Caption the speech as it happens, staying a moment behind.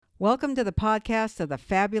Welcome to the podcast of the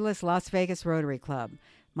fabulous Las Vegas Rotary Club.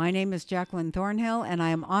 My name is Jacqueline Thornhill, and I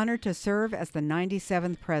am honored to serve as the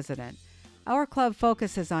 97th president. Our club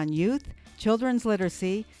focuses on youth, children's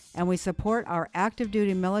literacy, and we support our active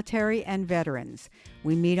duty military and veterans.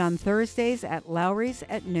 We meet on Thursdays at Lowry's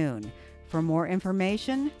at noon. For more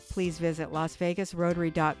information, please visit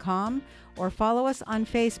LasVegasRotary.com or follow us on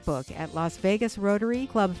Facebook at Las Vegas Rotary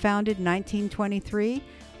Club, founded 1923,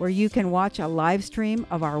 where you can watch a live stream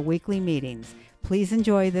of our weekly meetings. Please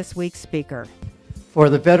enjoy this week's speaker. For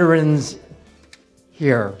the veterans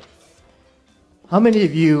here, how many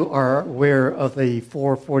of you are aware of the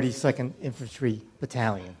 442nd Infantry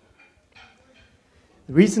Battalion?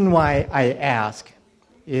 The reason why I ask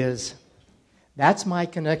is that's my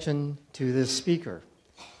connection to this speaker.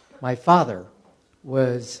 My father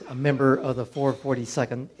was a member of the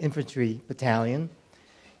 442nd Infantry Battalion.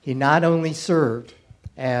 He not only served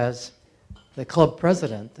as the club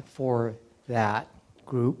president for that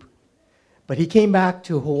group, but he came back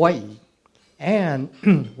to Hawaii and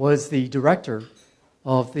was the director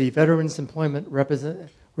of the Veterans Employment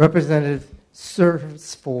Representative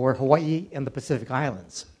Service for Hawaii and the Pacific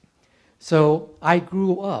Islands. So I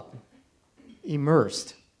grew up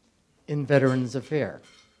immersed in Veterans Affairs.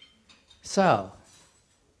 So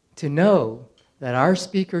to know that our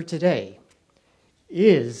speaker today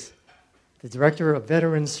is the Director of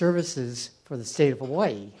Veterans Services for the state of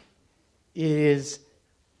Hawaii is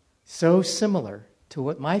so similar to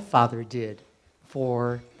what my father did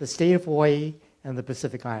for the state of Hawaii and the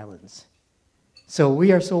Pacific Islands. So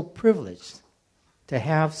we are so privileged to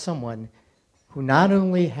have someone who not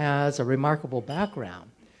only has a remarkable background,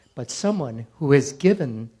 but someone who has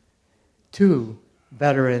given to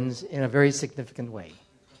veterans in a very significant way.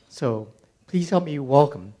 So please help me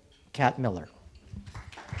welcome Kat Miller.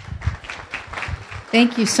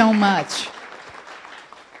 Thank you so much.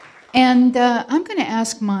 And I'm going to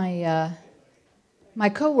ask my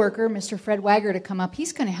coworker, Mr. Fred Wagger, to come up.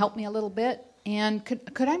 He's going to help me a little bit. And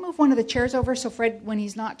could I move one of the chairs over so Fred, when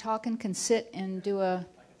he's not talking, can sit and do a...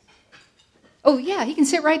 Oh, yeah, he can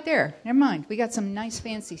sit right there. Never mind. We got some nice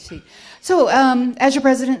fancy seat. So, as your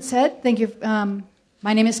president said, thank you.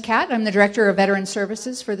 My name is Kat. I'm the Director of Veteran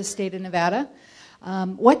Services for the state of Nevada.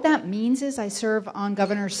 What that means is I serve on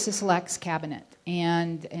Governor Sisolak's cabinet,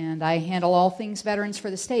 and I handle all things veterans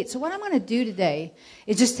for the state. So what I'm going to do today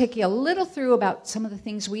is just take you a little through about some of the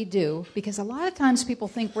things we do, because a lot of times people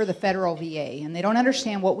think we're the federal VA, and they don't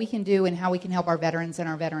understand what we can do and how we can help our veterans and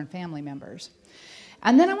our veteran family members.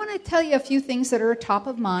 And then I want to tell you a few things that are top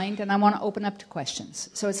of mind, and I want to open up to questions.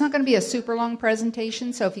 So it's not going to be a super long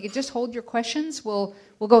presentation, so if you could just hold your questions, we'll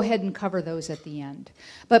go ahead and cover those at the end.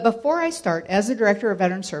 But before I start, as the Director of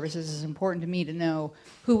Veteran Services, it's important to me to know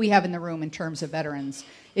who we have in the room in terms of veterans.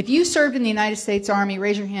 If you served in the United States Army,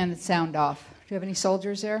 raise your hand and sound off. Do you have any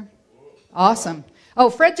soldiers there? Awesome. Oh,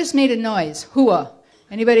 Fred just made a noise. Hua.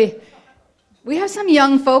 Anybody? We have some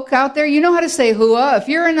young folk out there. You know how to say hua. If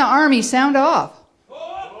you're in the Army, sound off.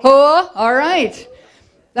 Hua. All right.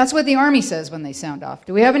 That's what the Army says when they sound off.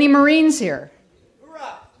 Do we have any Marines here?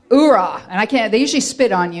 Oorah. And I can't, they usually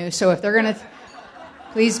spit on you, so if they're going to,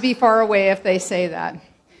 please be far away if they say that.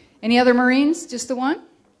 Any other Marines? Just the one?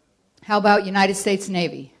 How about United States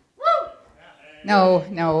Navy? No,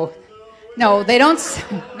 they don't,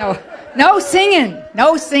 no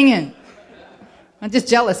singing. I'm just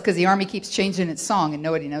jealous because the Army keeps changing its song and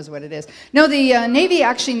nobody knows what it is. No, the Navy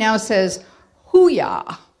actually now says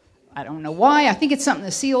hoo-yah. I don't know why. I think it's something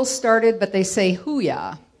the SEALs started, but they say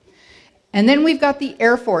hoo-yah. And then we've got the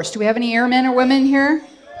Air Force. Do we have any airmen or women here?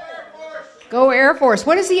 Air Force. Go Air Force.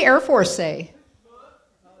 What does the Air Force say?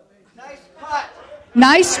 Nice putt.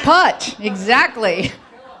 Nice putt. Exactly.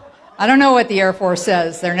 I don't know what the Air Force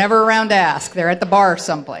says. They're never around to ask. They're at the bar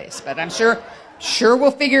someplace. But I'm sure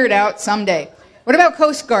we'll figure it out someday. What about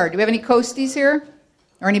Coast Guard? Do we have any Coasties here?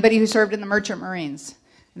 Or anybody who served in the Merchant Marines?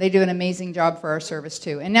 They do an amazing job for our service,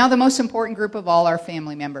 too. And now the most important group of all, our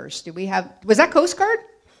family members. Do we have... Was that Coast Guard?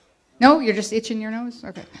 No? You're just itching your nose?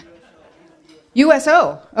 Okay.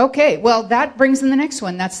 USO. Okay. Well, that brings in the next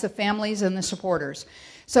one. That's the families and the supporters.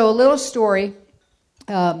 So a little story.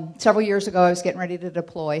 Several years ago, I was getting ready to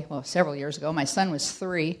deploy. Well, several years ago. My son was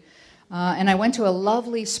 3. And I went to a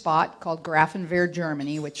lovely spot called Grafenwehr,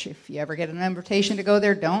 Germany, which if you ever get an invitation to go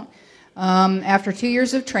there, don't. After 2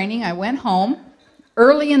 years of training, I went home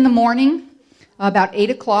early in the morning, about 8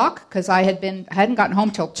 o'clock, because I hadn't gotten home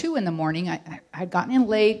till 2 in the morning. I had gotten in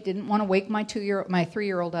late, didn't want to wake my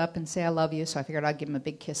 3-year-old up and say I love you, so I figured I'd give him a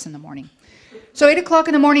big kiss in the morning. So 8 o'clock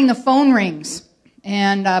in the morning, the phone rings.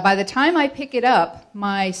 And by the time I pick it up,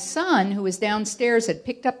 my son, who was downstairs, had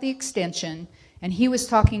picked up the extension And he was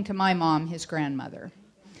talking to my mom, his grandmother.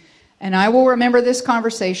 And I will remember this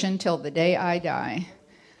conversation till the day I die.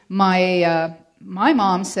 My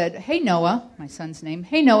mom said, "Hey, Noah," my son's name,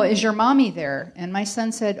 "Hey, Noah, is your mommy there?" And my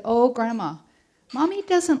son said, "Oh, Grandma, Mommy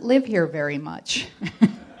doesn't live here very much."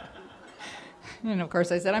 And of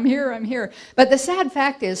course I said, I'm here. But the sad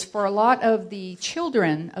fact is, for a lot of the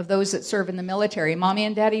children of those that serve in the military, Mommy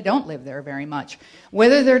and Daddy don't live there very much.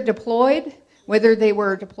 Whether they're deployed, whether they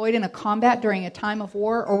were deployed in a combat during a time of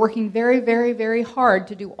war, or working very, very, very hard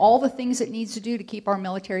to do all the things it needs to do to keep our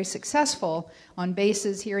military successful on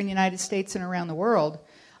bases here in the United States and around the world,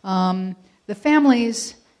 the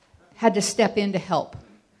families had to step in to help.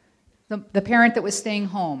 The parent that was staying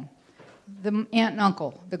home, the aunt and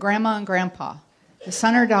uncle, the grandma and grandpa, the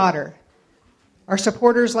son or daughter, are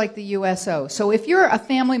supporters like the USO. So if you're a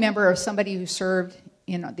family member of somebody who served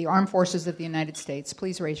in the armed forces of the United States,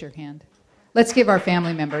 please raise your hand. Let's give our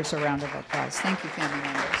family members a round of applause. Thank you, family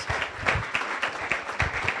members.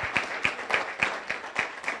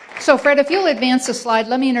 So, Fred, if you'll advance the slide,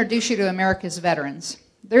 let me introduce you to America's veterans.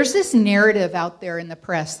 There's this narrative out there in the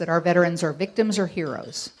press that our veterans are victims or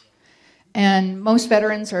heroes. And most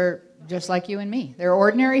veterans are just like you and me. They're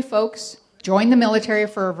ordinary folks, join the military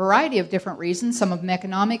for a variety of different reasons, some of them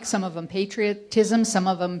economic, some of them patriotism, some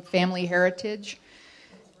of them family heritage.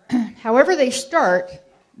 However they start,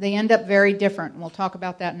 they end up very different, and we'll talk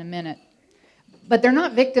about that in a minute. But they're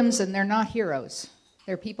not victims and they're not heroes.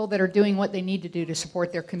 They're people that are doing what they need to do to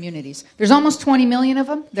support their communities. There's almost 20 million of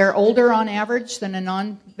them. They're older on average than a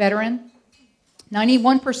non-veteran.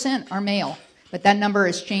 91% are male, but that number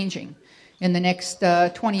is changing. In the next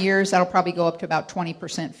 20 years, that'll probably go up to about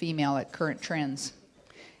 20% female at current trends.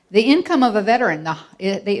 The income of a veteran,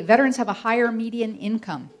 the veterans have a higher median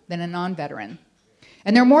income than a non-veteran.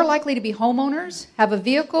 And they're more likely to be homeowners, have a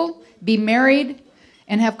vehicle, be married,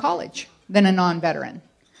 and have college than a non-veteran.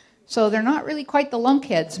 So they're not really quite the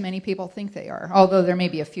lunkheads many people think they are, although there may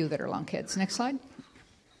be a few that are lunkheads. Next slide.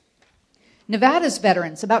 Nevada's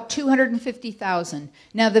veterans, about 250,000.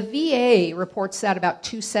 Now, the VA reports that about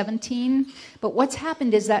 217, but what's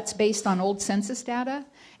happened is that's based on old census data,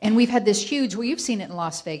 and we've had this huge, well, you've seen it in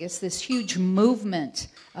Las Vegas, this huge movement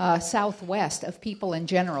southwest of people in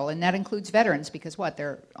general, and that includes veterans because, what,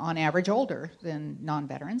 they're on average older than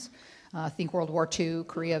non-veterans. Think World War II,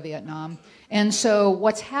 Korea, Vietnam. And so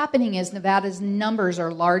what's happening is Nevada's numbers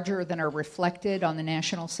are larger than are reflected on the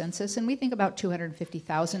national census, and we think about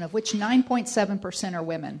 250,000, of which 9.7% are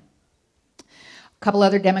women. A couple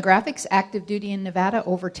other demographics. Active duty in Nevada,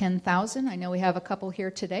 over 10,000. I know we have a couple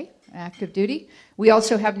here today, active duty. We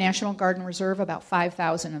also have National Guard and Reserve, about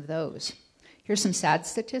 5,000 of those. Here's some sad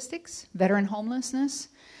statistics. Veteran homelessness.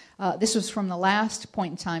 This was from the last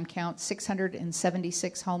point in time count,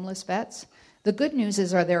 676 homeless vets. The good news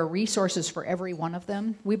is there are resources for every one of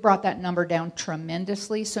them. We brought that number down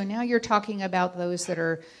tremendously. So now you're talking about those that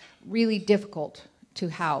are really difficult to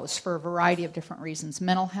house for a variety of different reasons,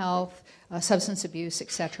 mental health, substance abuse,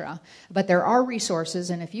 etc. But there are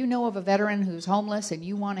resources, and if you know of a veteran who's homeless and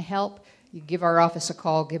you want to help, you give our office a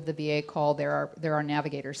call, give the VA a call. There are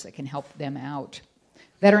navigators that can help them out.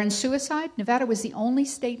 Veteran suicide, Nevada was the only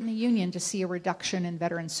state in the union to see a reduction in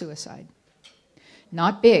veteran suicide.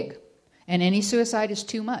 Not big, and any suicide is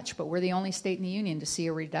too much, but we're the only state in the union to see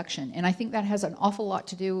a reduction. And I think that has an awful lot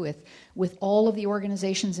to do with all of the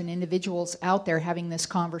organizations and individuals out there having this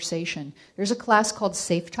conversation. There's a class called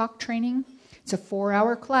Safe Talk Training. It's a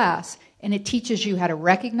 4-hour class, and it teaches you how to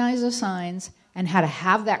recognize the signs and how to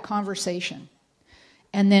have that conversation,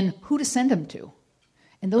 and then who to send them to.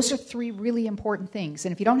 And those are 3 really important things.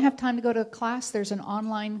 And if you don't have time to go to a class, there's an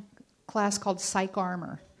online class called Psych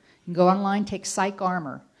Armor. You can go online, take Psych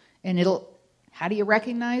Armor, and how do you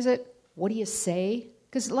recognize it? What do you say?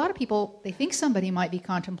 Because a lot of people, they think somebody might be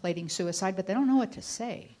contemplating suicide, but they don't know what to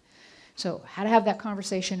say. So how to have that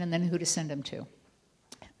conversation and then who to send them to.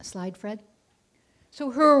 A slide, Fred.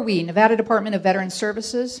 So who are we? Nevada Department of Veterans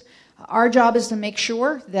Services. Our job is to make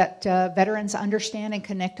sure that veterans understand and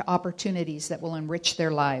connect to opportunities that will enrich their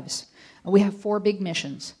lives. We have 4 big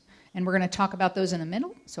missions, and we're going to talk about those in a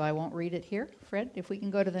minute, so I won't read it here. Fred, if we can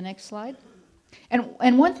go to the next slide.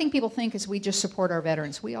 And one thing people think is we just support our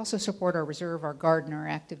veterans. We also support our reserve, our guard, and our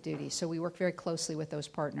active duty, so we work very closely with those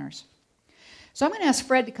partners. So I'm going to ask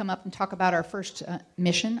Fred to come up and talk about our first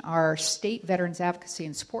mission, our State Veterans Advocacy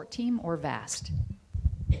and Support Team, or VAST.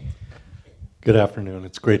 Good afternoon.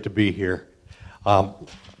 It's great to be here. And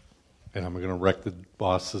I'm going to wreck the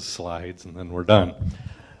boss's slides, and then we're done.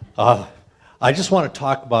 I just want to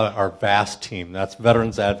talk about our VAST team. That's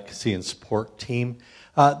Veterans Advocacy and Support Team.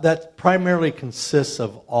 That primarily consists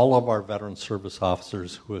of all of our veteran service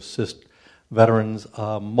officers who assist veterans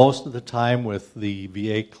most of the time with the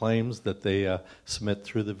VA claims that they submit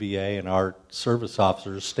through the VA, and our service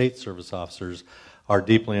officers, state service officers, are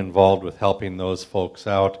deeply involved with helping those folks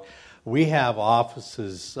out. We have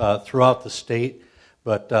offices throughout the state,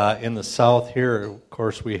 but in the south here, of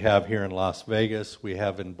course, we have here in Las Vegas, we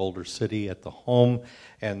have in Boulder City at the home,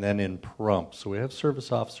 and then in Pahrump. So we have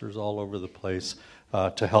service officers all over the place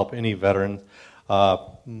to help any veteran.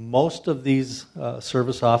 Most of these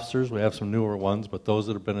service officers, we have some newer ones, but those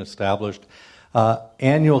that have been established,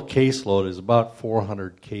 annual caseload is about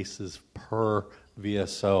 400 cases per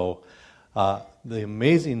VSO. The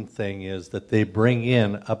amazing thing is that they bring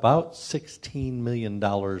in about $16 million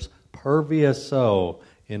per VSO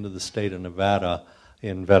into the state of Nevada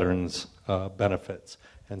in veterans benefits.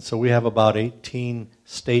 And so we have about 18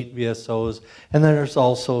 state VSOs, and then there's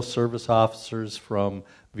also service officers from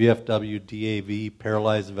VFW, DAV,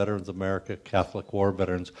 Paralyzed Veterans America, Catholic War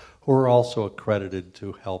Veterans, who are also accredited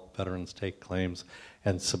to help veterans take claims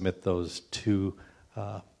and submit those to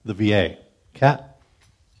the VA. Kat?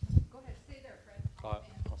 Go ahead, stay there, Fred. I'll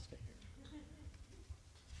stay here.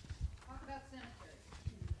 Talk about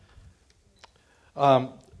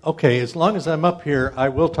cemeteries. Okay, as long as I'm up here, I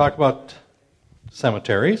will talk about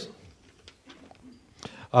cemeteries.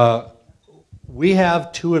 We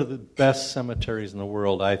have two of the best cemeteries in the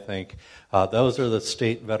world, I think. Those are the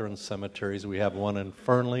state veterans cemeteries. We have one in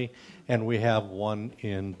Fernley, and we have one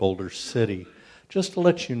in Boulder City. Just to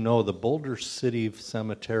let you know, the Boulder City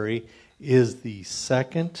Cemetery is the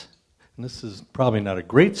second, and this is probably not a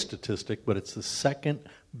great statistic, but it's the second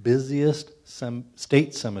busiest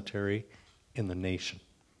state cemetery in the nation.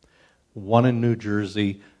 One in New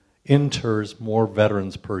Jersey inters more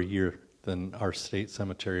veterans per year than our state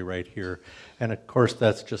cemetery right here. And of course,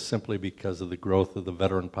 that's just simply because of the growth of the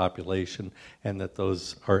veteran population and that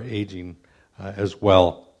those are aging as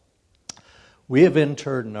well. We have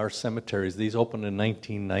interred in our cemeteries, these opened in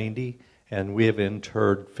 1990, and we have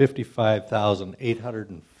interred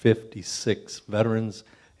 55,856 veterans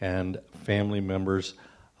and family members.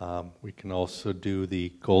 We can also do the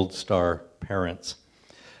Gold Star parents.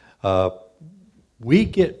 We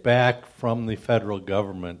get back from the federal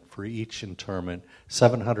government for each interment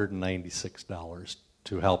 $796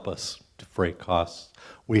 to help us defray costs.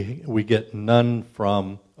 We get none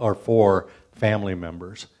from or for family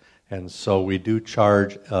members, and so we do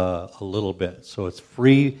charge a little bit. So it's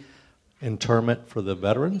free interment for the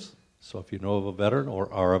veterans. So if you know of a veteran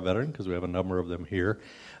or are a veteran, because we have a number of them here,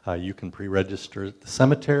 you can pre-register at the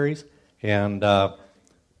cemeteries and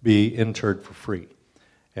be interred for free.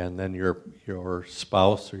 And then your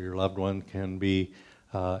spouse or your loved one can be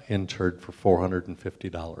interred for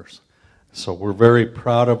 $450. So we're very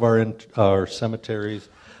proud of our cemeteries.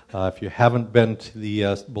 If you haven't been to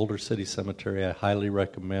the Boulder City Cemetery, I highly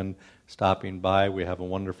recommend stopping by. We have a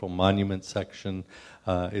wonderful monument section.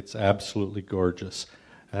 It's absolutely gorgeous.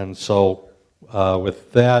 And so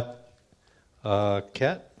with that,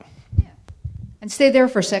 Kat? Yeah. And stay there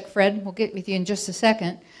for a sec, Fred. We'll get with you in just a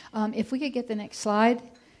second. If we could get the next slide.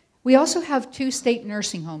 We also have 2 state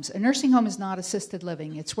nursing homes. A nursing home is not assisted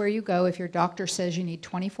living. It's where you go if your doctor says you need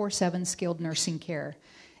 24/7 skilled nursing care.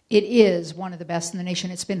 It is one of the best in the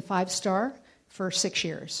nation. It's been 5-star for 6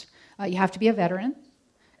 years. You have to be a veteran.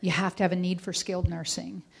 You have to have a need for skilled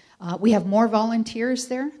nursing. We have more volunteers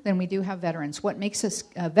there than we do have veterans. What makes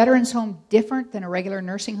a veterans home different than a regular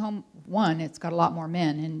nursing home? One, it's got a lot more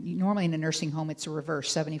men, and normally in a nursing home it's a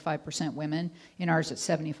reverse, 75% women. In ours it's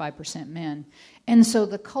 75% men. And so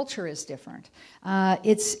the culture is different.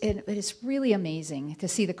 It's really amazing to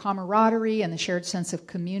see the camaraderie and the shared sense of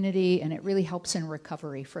community, and it really helps in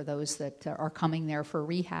recovery for those that are coming there for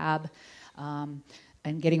rehab and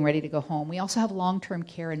getting ready to go home. We also have long-term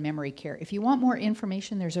care and memory care. If you want more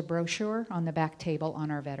information, there's a brochure on the back table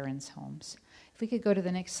on our veterans' homes. If we could go to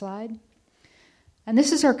the next slide. And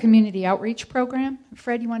this is our community outreach program.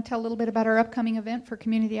 Fred, you want to tell a little bit about our upcoming event for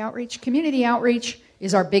community outreach? Community outreach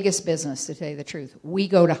is our biggest business, to tell you the truth. We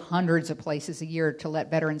go to hundreds of places a year to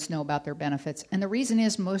let veterans know about their benefits. And the reason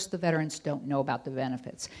is most of the veterans don't know about the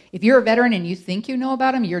benefits. If you're a veteran and you think you know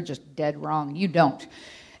about them, you're just dead wrong. You don't.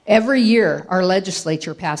 Every year, our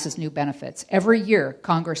legislature passes new benefits. Every year,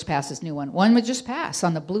 Congress passes new one. One would just pass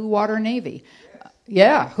on the Blue Water Navy.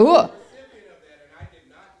 Yeah, who?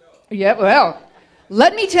 Yeah, well...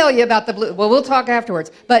 Let me tell you about the blue. Well, we'll talk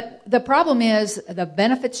afterwards. But the problem is the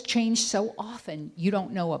benefits change so often, you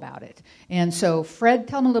don't know about it. And so, Fred,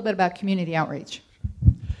 tell them a little bit about community outreach.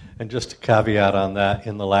 And just a caveat on that,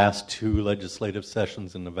 in the last 2 legislative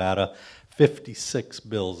sessions in Nevada, 56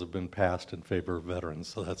 bills have been passed in favor of veterans,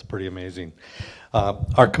 so that's pretty amazing.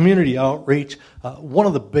 Our community outreach, one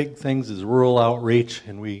of the big things is rural outreach,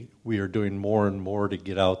 and we are doing more and more to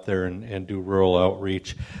get out there and do rural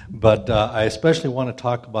outreach. But I especially want to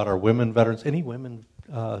talk about our women veterans. Any women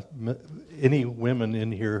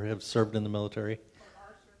in here have served in the military?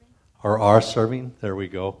 Or are serving? There we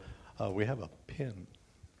go. We have a pin.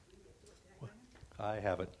 I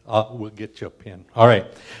have it. We'll get you a pin. All right.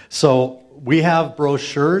 So we have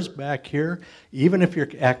brochures back here. Even if you're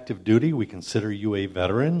active duty, we consider you a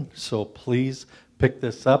veteran. So please pick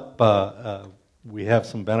this up. We have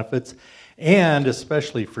some benefits. And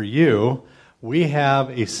especially for you, we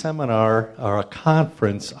have a seminar or a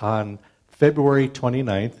conference on February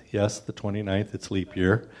 29th. Yes, the 29th. It's leap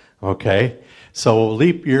year. Okay. So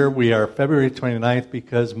leap year, we are February 29th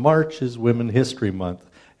because March is Women History Month.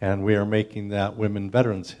 And we are making that Women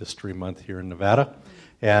Veterans History Month here in Nevada.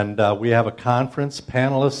 And we have a conference,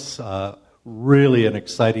 panelists, really an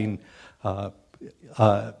exciting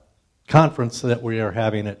conference that we are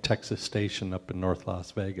having at Texas Station up in North Las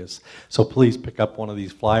Vegas. So please pick up one of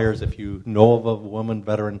these flyers. If you know of a woman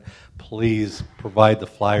veteran, please provide the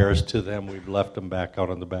flyers to them. We've left them back out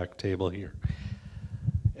on the back table here.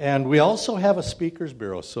 And we also have a speakers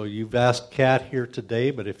bureau. So you've asked Kat here today,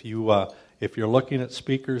 but if you're looking at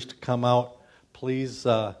speakers to come out, please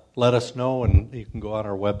let us know, and you can go on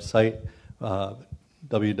our website,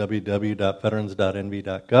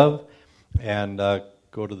 www.veterans.nv.gov, and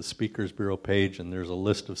go to the Speakers Bureau page, and there's a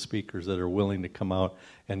list of speakers that are willing to come out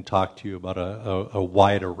and talk to you about a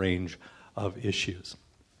wider range of issues.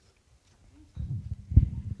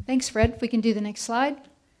 Thanks, Fred. If we can do the next slide.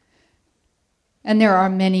 And there are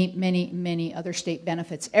many, many, many other state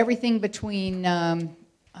benefits. Everything between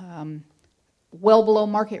well below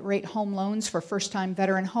market rate home loans for first-time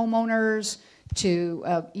veteran homeowners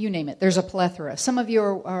to, you name it, there's a plethora. Some of you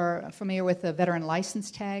are familiar with the veteran license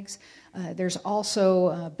tags. There's also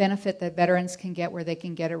a benefit that veterans can get where they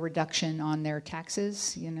can get a reduction on their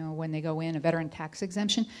taxes, when they go in, a veteran tax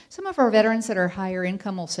exemption. Some of our veterans that are higher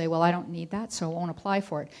income will say, well, I don't need that, so I won't apply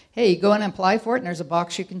for it. Hey, you go in and apply for it, and there's a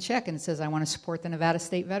box you can check, and it says, I want to support the Nevada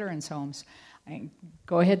State Veterans Homes.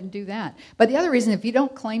 Go ahead and do that. But the other reason, if you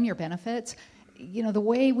don't claim your benefits, the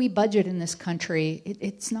way we budget in this country,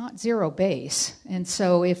 it's not zero base. And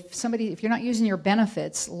so if you're not using your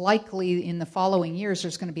benefits, likely in the following years,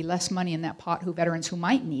 there's going to be less money in that pot veterans who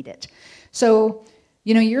might need it. So,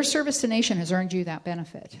 your service to nation has earned you that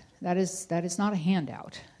benefit. That is not a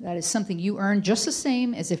handout. That is something you earn just the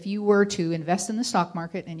same as if you were to invest in the stock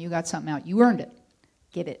market and you got something out. You earned it.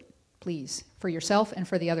 Get it, please, for yourself and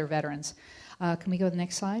for the other veterans. Can we go to the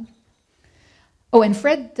next slide? Oh, and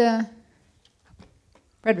Fred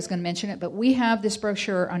was going to mention it, but we have this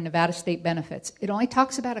brochure on Nevada state benefits. It only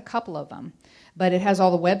talks about a couple of them, but it has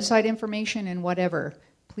all the website information and whatever.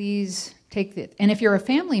 Please take it. And if you're a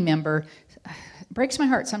family member, it breaks my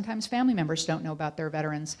heart. Sometimes family members don't know about their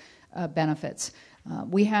veterans' benefits.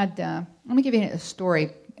 We had, let me give you a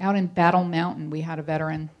story. Out in Battle Mountain, we had a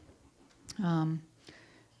veteran,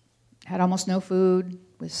 had almost no food.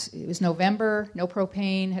 It was November, no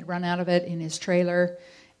propane, had run out of it in his trailer.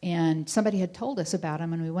 And somebody had told us about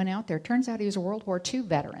him, and we went out there. Turns out he was a World War II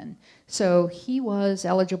veteran. So he was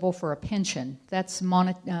eligible for a pension. That's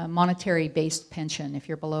monetary-based pension. If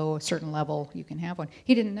you're below a certain level, you can have one.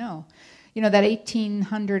 He didn't know. That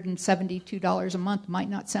 $1,872 a month might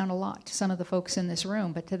not sound a lot to some of the folks in this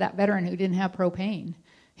room, but to that veteran who didn't have propane,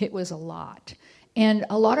 it was a lot. And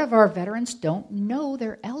a lot of our veterans don't know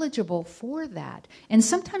they're eligible for that. And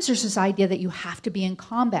sometimes there's this idea that you have to be in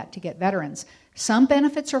combat to get veterans. Some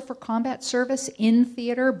benefits are for combat service in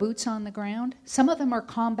theater, boots on the ground. Some of them are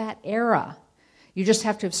combat era. You just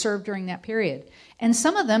have to have served during that period. And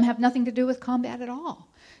some of them have nothing to do with combat at all.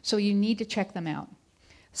 So you need to check them out.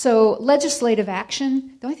 So legislative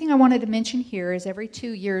action, the only thing I wanted to mention here is every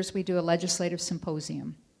 2 years we do a legislative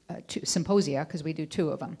symposium. Symposia, because we do 2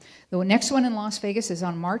 of them. The next one in Las Vegas is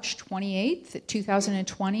on March 28th,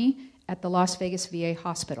 2020, at the Las Vegas VA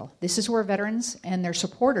Hospital. This is where veterans and their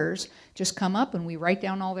supporters just come up and we write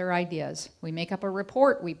down all their ideas. We make up a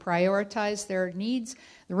report. We prioritize their needs.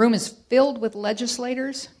 The room is filled with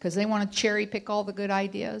legislators because they want to cherry pick all the good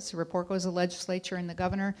ideas. The report goes to the legislature and the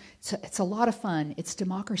governor. It's a lot of fun. It's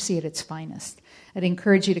democracy at its finest. I'd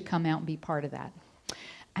encourage you to come out and be part of that.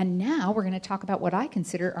 And now we're going to talk about what I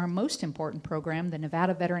consider our most important program, the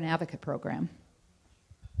Nevada Veteran Advocate Program.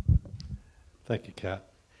 Thank you, Kat.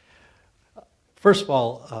 First of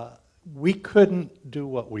all, we couldn't do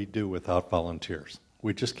what we do without volunteers.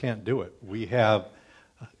 We just can't do it. We have,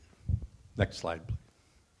 next slide, please.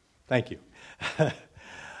 Thank you.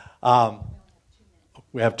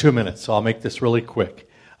 We have 2 minutes, so I'll make this really quick.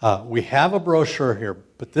 We have a brochure here,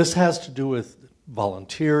 but this has to do with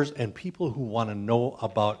volunteers and people who want to know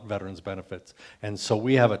about veterans benefits. And so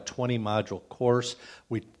we have a 20-module course.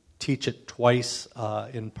 We teach it twice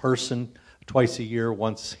in person, twice a year,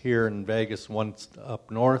 once here in Vegas, once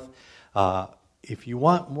up north. If you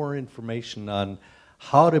want more information on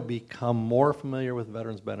how to become more familiar with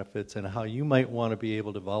veterans benefits and how you might want to be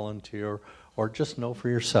able to volunteer or just know for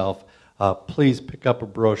yourself, please pick up a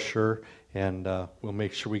brochure and we'll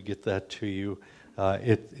make sure we get that to you.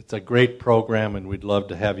 It's a great program and we'd love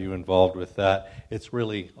to have you involved with that. It's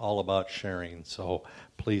really all about sharing, so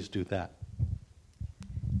please do that.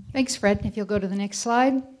 Thanks, Fred. If you'll go to the next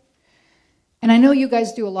slide. And I know you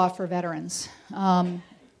guys do a lot for veterans.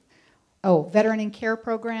 Veteran in Care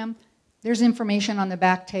program. There's information on the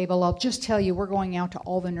back table. I'll just tell you, we're going out to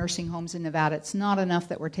all the nursing homes in Nevada. It's not enough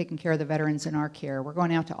that we're taking care of the veterans in our care. We're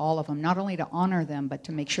going out to all of them, not only to honor them, but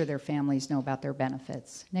to make sure their families know about their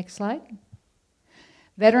benefits. Next slide.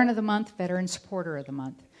 Veteran of the Month, Veteran Supporter of the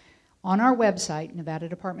Month. On our website, Nevada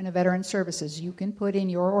Department of Veteran Services, you can put in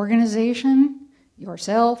your organization,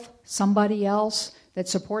 yourself, somebody else that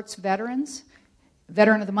supports veterans.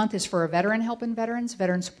 Veteran of the Month is for a veteran helping veterans.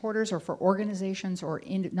 Veteran supporters are for organizations or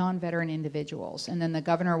non-veteran individuals. And then the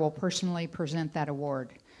governor will personally present that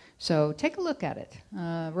award. So take a look at it.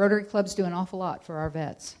 Rotary Clubs do an awful lot for our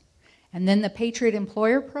vets. And then the Patriot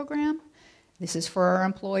Employer Program. This is for our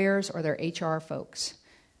employers or their HR folks.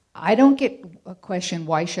 I don't get a question,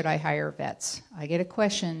 why should I hire vets? I get a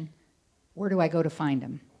question, where do I go to find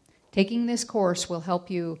them? Taking this course will help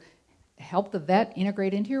you help the vet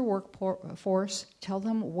integrate into your workforce, tell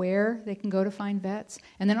them where they can go to find vets,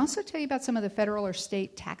 and then also tell you about some of the federal or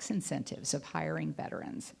state tax incentives of hiring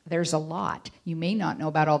veterans. There's a lot. You may not know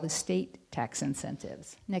about all the state tax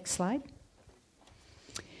incentives. Next slide.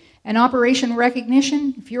 And Operation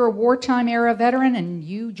Recognition, if you're a wartime era veteran and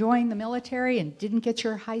you joined the military and didn't get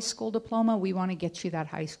your high school diploma, we want to get you that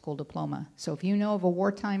high school diploma. So if you know of a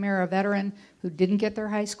wartime era veteran who didn't get their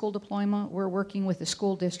high school diploma, we're working with the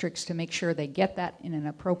school districts to make sure they get that in an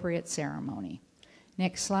appropriate ceremony.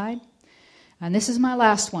 Next slide. And this is my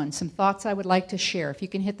last one, some thoughts I would like to share. If you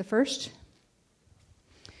can hit the first.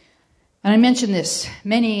 And I mentioned this.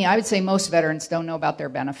 I would say most veterans don't know about their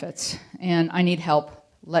benefits, and I need help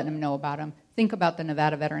letting them know about them. Think about the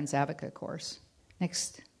Nevada Veterans Advocate course.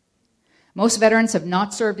 Next. Most veterans have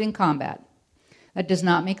not served in combat. That does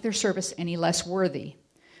not make their service any less worthy.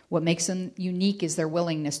 What makes them unique is their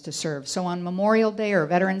willingness to serve. So on Memorial Day or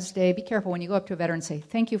Veterans Day, be careful when you go up to a veteran and say,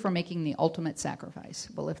 thank you for making the ultimate sacrifice.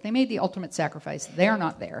 Well, if they made the ultimate sacrifice, they're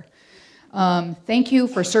not there. Thank you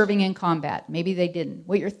for serving in combat. Maybe they didn't.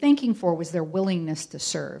 What you're thanking for was their willingness to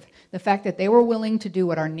serve. The fact that they were willing to do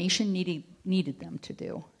what our nation needed them to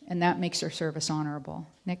do. And that makes their service honorable.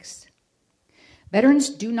 Next. Veterans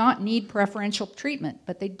do not need preferential treatment,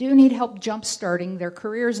 but they do need help jump-starting their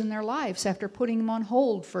careers and their lives after putting them on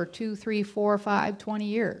hold for 2, 3, 4, 5, 20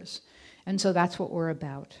 years. And so that's what we're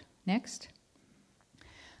about. Next.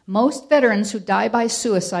 Most veterans who die by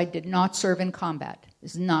suicide did not serve in combat.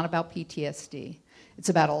 This is not about PTSD. It's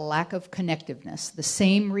about a lack of connectiveness. The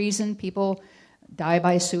same reason people die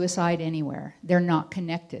by suicide anywhere. They're not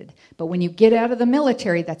connected. But when you get out of the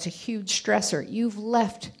military, that's a huge stressor. You've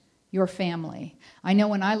left your family. I know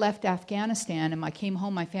when I left Afghanistan and I came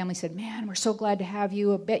home, my family said, man, we're so glad to have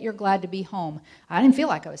you. I bet you're glad to be home. I didn't feel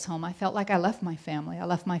like I was home. I felt like I left my family. I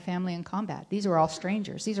left my family in combat. These are all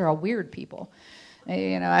strangers. These are all weird people.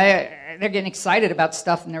 You know, they're getting excited about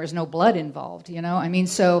stuff and there was no blood involved, you know? I mean,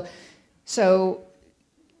 so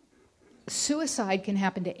suicide can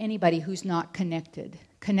happen to anybody who's not connected.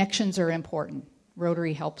 Connections are important.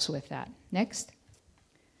 Rotary helps with that. Next.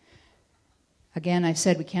 Again, I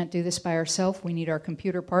said we can't do this by ourselves. We need our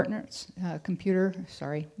computer partners.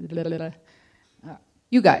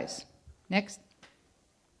 You guys. Next.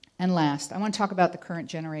 And last, I want to talk about the current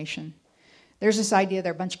generation. There's this idea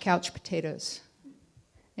they're a bunch of couch potatoes.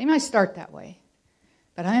 They might start that way.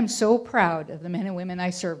 But I am so proud of the men and women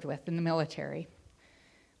I served with in the military.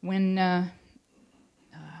 When I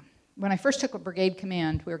first took a brigade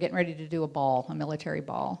command, we were getting ready to do a military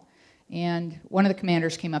ball. And one of the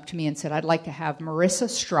commanders came up to me and said, I'd like to have Marissa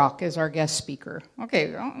Strzok as our guest speaker.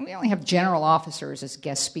 Okay, we only have general officers as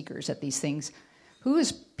guest speakers at these things. Who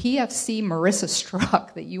is PFC Marissa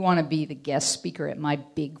Strzok that you want to be the guest speaker at my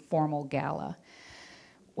big formal gala?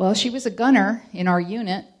 Well, she was a gunner in our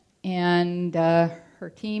unit, and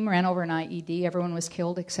her team ran over an IED. Everyone was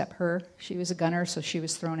killed except her. She was a gunner, so she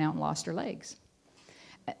was thrown out and lost her legs.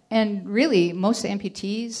 And really, most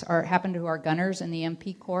amputees happen to our gunners in the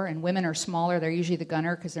MP Corps, and women are smaller. They're usually the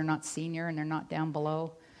gunner because they're not senior and they're not down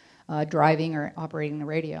below driving or operating the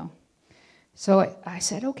radio. So I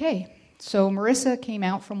said, okay. So Marissa came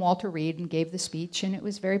out from Walter Reed and gave the speech, and it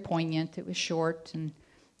was very poignant. It was short, and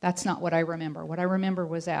that's not what I remember. What I remember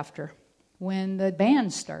was after, when the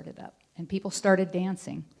band started up and people started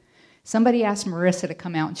dancing. Somebody asked Marissa to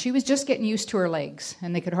come out, and she was just getting used to her legs,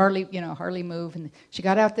 and they could hardly move. And she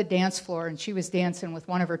got out the dance floor, and she was dancing with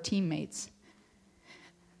one of her teammates.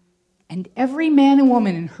 And every man and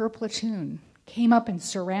woman in her platoon came up and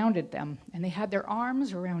surrounded them, and they had their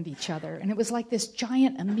arms around each other, and it was like this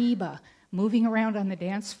giant amoeba moving around on the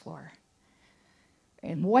dance floor.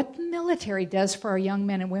 And what the military does for our young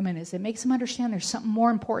men and women is it makes them understand there's something more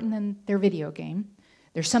important than their video game.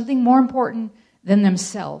 There's something more important than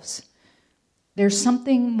themselves. There's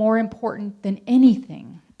something more important than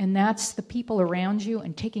anything, and that's the people around you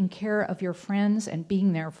and taking care of your friends and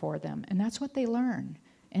being there for them. And that's what they learn.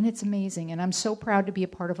 And it's amazing, and I'm so proud to be a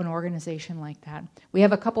part of an organization like that. We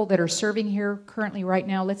have a couple that are serving here currently right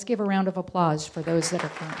now. Let's give a round of applause for those that are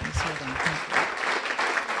currently serving. Thank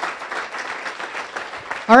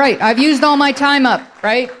you. All right, I've used all my time up,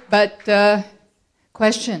 right? But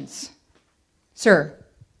questions? Sir?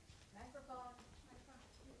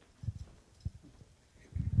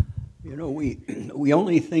 You know, we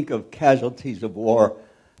only think of casualties of war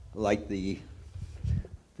like the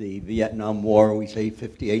Vietnam War. We say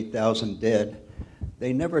 58,000 dead.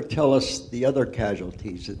 They never tell us the other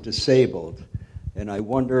casualties, the disabled. And I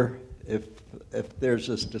wonder if there's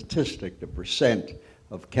a statistic, the percent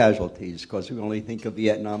of casualties, because we only think of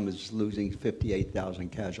Vietnam as losing 58,000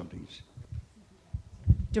 casualties.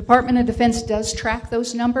 Department of Defense does track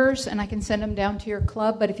those numbers, and I can send them down to your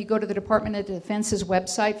club. But if you go to the Department of Defense's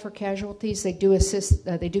website for casualties, they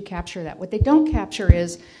do capture that. What they don't capture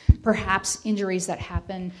is perhaps injuries that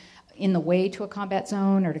happen in the way to a combat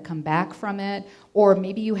zone or to come back from it, or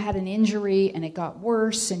maybe you had an injury and it got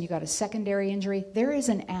worse and you got a secondary injury. There is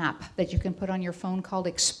an app that you can put on your phone called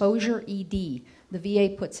Exposure ED. The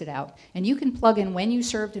VA puts it out. And you can plug in when you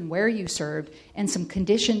served and where you served and some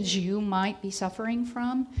conditions you might be suffering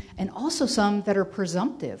from, and also some that are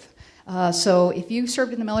presumptive. So if you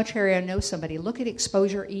served in the military or know somebody, look at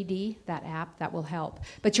Exposure ED, that app, that will help.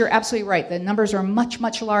 But you're absolutely right. The numbers are much,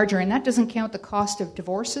 much larger, and that doesn't count the cost of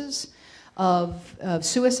divorces, of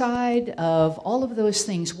suicide, of all of those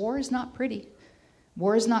things. War is not pretty.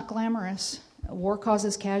 War is not glamorous. War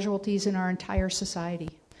causes casualties in our entire society.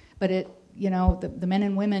 But the men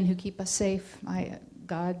and women who keep us safe,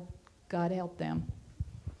 God help them.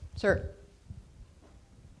 Sir.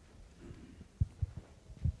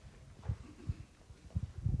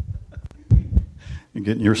 You're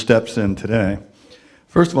getting your steps in today.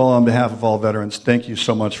 First of all, on behalf of all veterans, thank you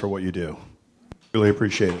so much for what you do. Really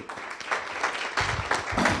appreciate it.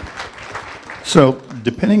 So,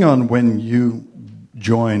 depending on when you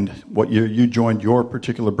joined, what year you joined your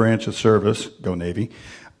particular branch of service, go Navy,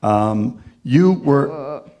 you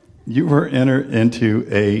were entered into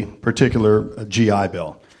a particular GI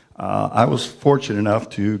Bill. I was fortunate enough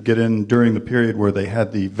to get in during the period where they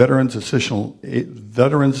had the Veterans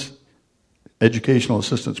Educational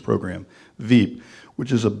Assistance Program, VEAP,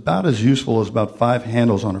 which is about as useful as about 5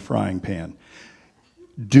 handles on a frying pan.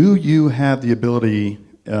 Do you have the ability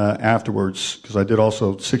afterwards, because I did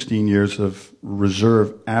also 16 years of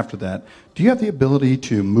reserve after that, do you have the ability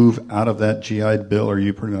to move out of that GI Bill, or are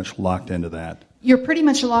you pretty much locked into that? You're pretty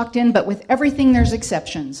much locked in, but with everything there's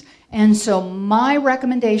exceptions. And so my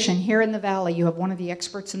recommendation here in the Valley, you have one of the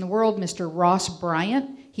experts in the world, Mr. Ross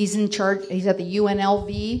Bryant. He's in charge, he's at the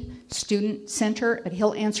UNLV Student Center, and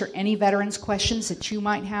he'll answer any veterans questions that you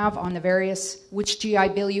might have on the which GI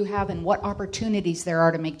Bill you have and what opportunities there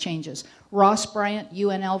are to make changes. Ross Bryant,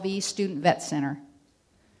 UNLV Student Vet Center.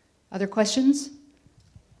 Other questions?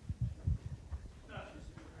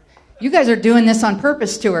 You guys are doing this on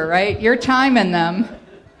purpose to her, right? You're timing them.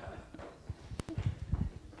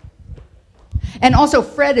 And also,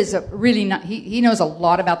 Fred is he knows a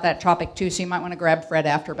lot about that topic too, so you might want to grab Fred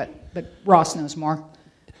after, but Ross knows more.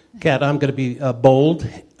 Kat, I'm going to be bold.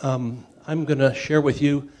 I'm going to share with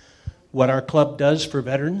you what our club does for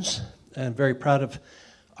veterans. I'm very proud of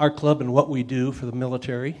our club and what we do for the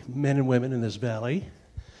military, men and women in this valley.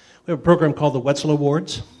 We have a program called the Wetzel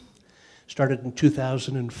Awards. Started in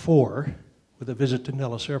 2004 with a visit to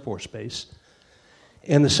Nellis Air Force Base.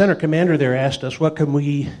 And the center commander there asked us,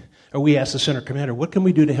 we asked the center commander, what can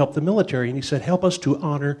we do to help the military? And he said, help us to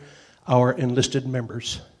honor our enlisted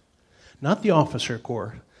members. Not the officer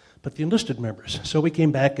corps, but the enlisted members. So we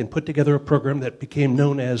came back and put together a program that became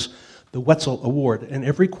known as the Wetzel Award. And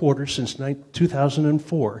every quarter since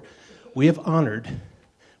 2004, we have honored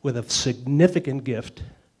with a significant gift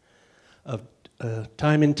of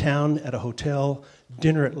time in town at a hotel,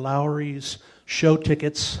 dinner at Lowry's, show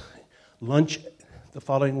tickets, lunch the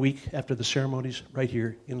following week after the ceremonies right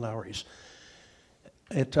here in Lowry's.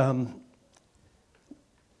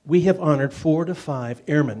 We have honored 4 to 5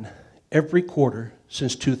 airmen every quarter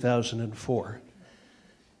since 2004.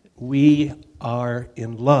 We are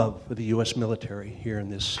in love with the U.S. military here in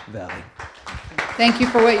this valley. Thank you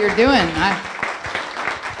for what you're doing.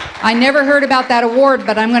 I never heard about that award,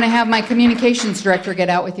 but I'm going to have my communications director get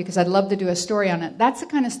out with you because I'd love to do a story on it. That's the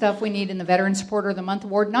kind of stuff we need in the Veteran Supporter of the Month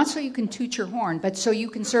Award, not so you can toot your horn, but so you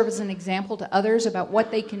can serve as an example to others about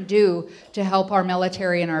what they can do to help our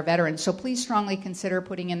military and our veterans. So please strongly consider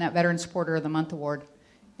putting in that Veteran Supporter of the Month Award.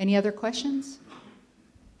 Any other questions?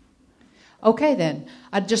 Okay, then.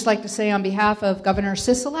 I'd just like to say on behalf of Governor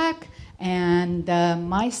Sisolak and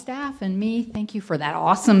my staff and me, thank you for that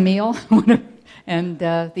awesome meal and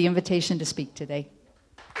the invitation to speak today.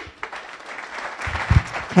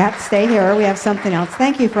 Kat, stay here. We have something else.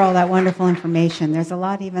 Thank you for all that wonderful information. There's a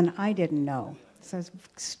lot even I didn't know. So it's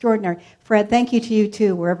extraordinary. Fred, thank you to you,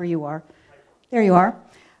 too, wherever you are. There you are.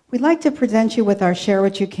 We'd like to present you with our Share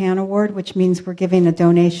What You Can Award, which means we're giving a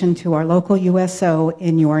donation to our local USO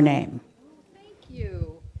in your name. Thank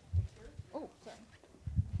you. Oh, sorry.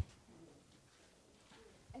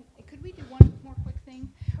 And could we do one more quick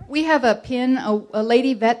thing? We have a pin, a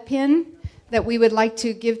Lady Vet pin, that we would like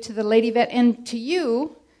to give to the Lady Vet and to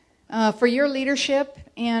you for your leadership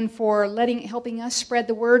and for helping us spread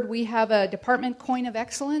the word. We have a department coin of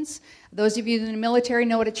excellence. Those of you in the military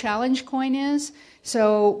know what a challenge coin is.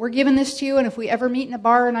 So we're giving this to you, and if we ever meet in a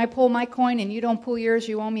bar and I pull my coin and you don't pull yours,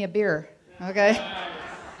 you owe me a beer. Okay?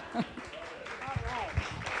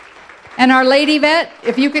 And our Lady Vet,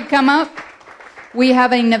 if you could come up, we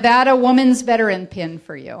have a Nevada Woman's Veteran pin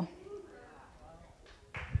for you.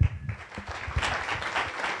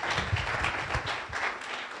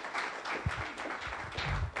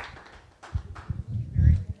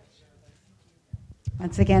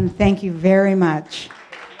 Once again, thank you very much.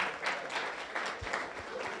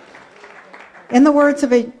 In the words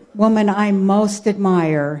of a woman I most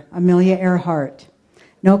admire, Amelia Earhart,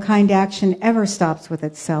 no kind action ever stops with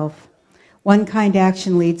itself. One kind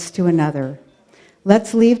action leads to another.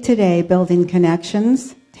 Let's leave today building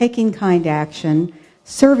connections, taking kind action,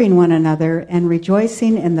 serving one another, and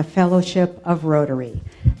rejoicing in the fellowship of Rotary.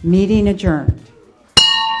 Meeting adjourned.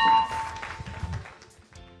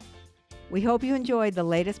 We hope you enjoyed the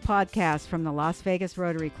latest podcast from the Las Vegas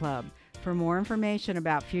Rotary Club. For more information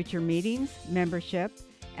about future meetings, membership,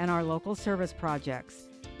 and our local service projects,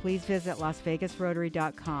 please visit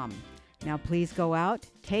lasvegasrotary.com. Now please go out,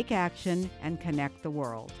 take action, and connect the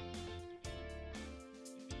world.